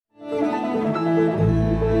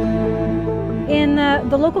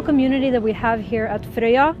the local community that we have here at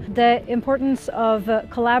Frøya, the importance of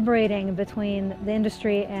collaborating between the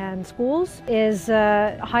industry and schools is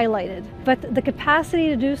highlighted. But the capacity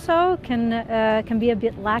to do so can be a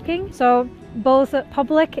bit lacking. So both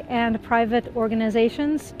public and private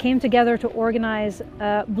organizations came together to organize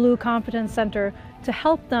Blått Kompetansenter to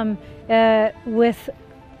help them with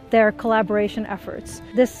their collaboration efforts.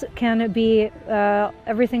 This can be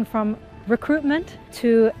everything from recruitment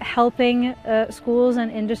to helping schools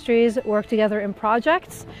and industries work together in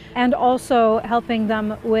projects, and also helping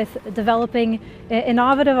them with developing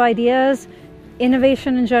innovative ideas,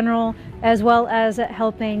 innovation in general, as well as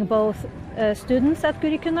helping both students at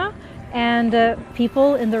Gurikuna and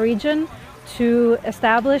people in the region to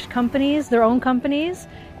establish companies, their own companies,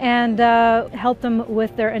 and help them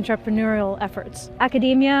with their entrepreneurial efforts.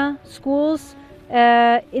 Academia, schools,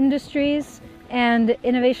 industries, and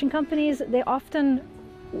innovation companies, they often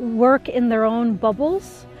work in their own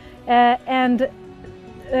bubbles and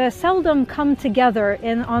seldom come together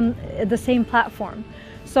on the same platform.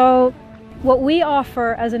 So what we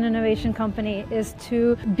offer as an innovation company is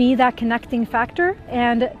to be that connecting factor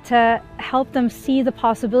and to help them see the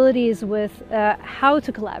possibilities with how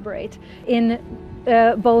to collaborate in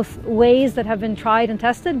both ways that have been tried and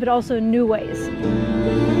tested, but also new ways.